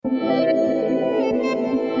Cypress.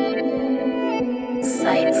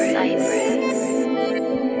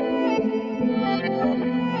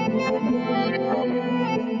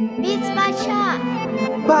 Beats by Chop.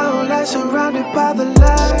 My whole life surrounded by the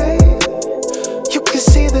light. You can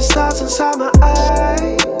see the stars inside my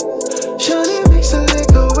eyes. Shouldn't mix the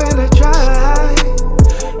liquor when I drive.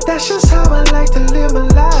 That's just how I like to live my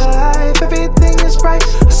life. Everything is bright,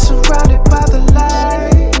 I'm surrounded by the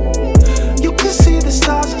light. You can see the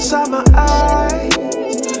stars inside my eyes.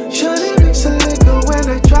 Shouldn't mix the liquor when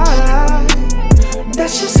I drive.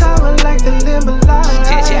 That's just how I like to live my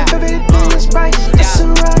life. Everything is bright, I'm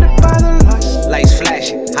surrounded by the light. Lights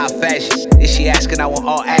flashing, high fashion. Is she asking? I want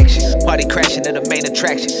all action. Party crashing to the main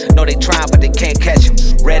attraction. Know they trying, but they can't catch him.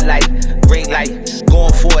 Red light, green light.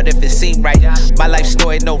 Going for it if it seem right. My life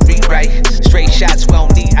story, no rewrite. Straight shots, we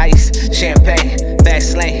don't need ice. Champagne,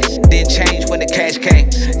 fast lane. Didn't change when the cash came.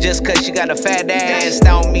 Just cause she got a fat ass, that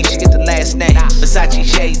don't mean she get the last name. Versace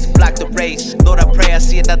shades, block the rays. Lord, I pray I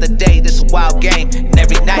see another day. This a wild game, and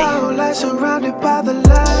every night. My whole life surrounded by the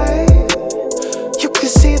light. You can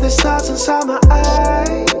see the stars inside my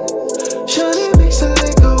eyes. Shouldn't mix the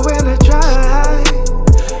liquor when I drive.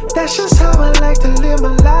 That's just how I like to live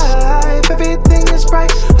my life. Everything is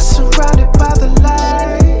bright, I'm surrounded by the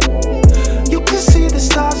light. You can see the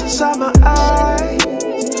stars inside my eyes.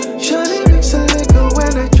 Shouldn't mix the liquor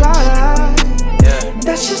when I drive.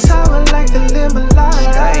 That's just how I like to live my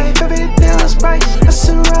life. Everything is bright, I'm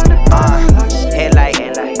surrounded by the light.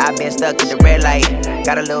 Headlight, I've been stuck in the red light.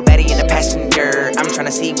 Got a little baddie in the passenger. I'm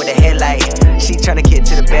tryna see with the headlight. She tryna get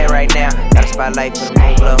to the bed right now. Got a spotlight for the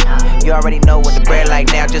moon glow. You already know what the bread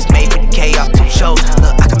like now. Just made 50K off 2 shows.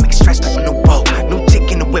 Look, I can make it stretch like a new boat. New chick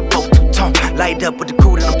in the whip, both two-tone. Light up with the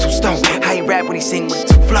crew, then I'm 2 stone. How he rap when he sing with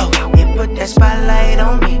 2 flow? He put that spotlight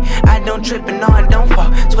on me. I don't trip and no, I don't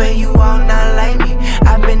fall. Swear you all not like me.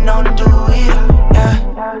 I've been on to do it, yeah.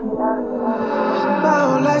 My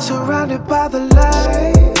whole life surrounded by the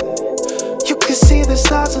light. You can see the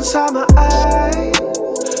stars inside my eyes.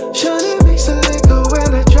 Shouldn't mix the liquor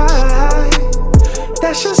when I drive.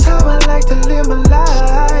 That's just how I like to live my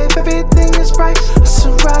life. Everything is bright, I'm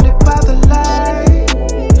surrounded by the light.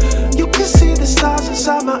 You can see the stars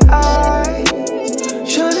inside my eyes.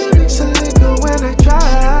 Shouldn't mix the liquor when I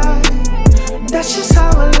drive. That's just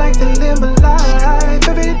how I like to live my life.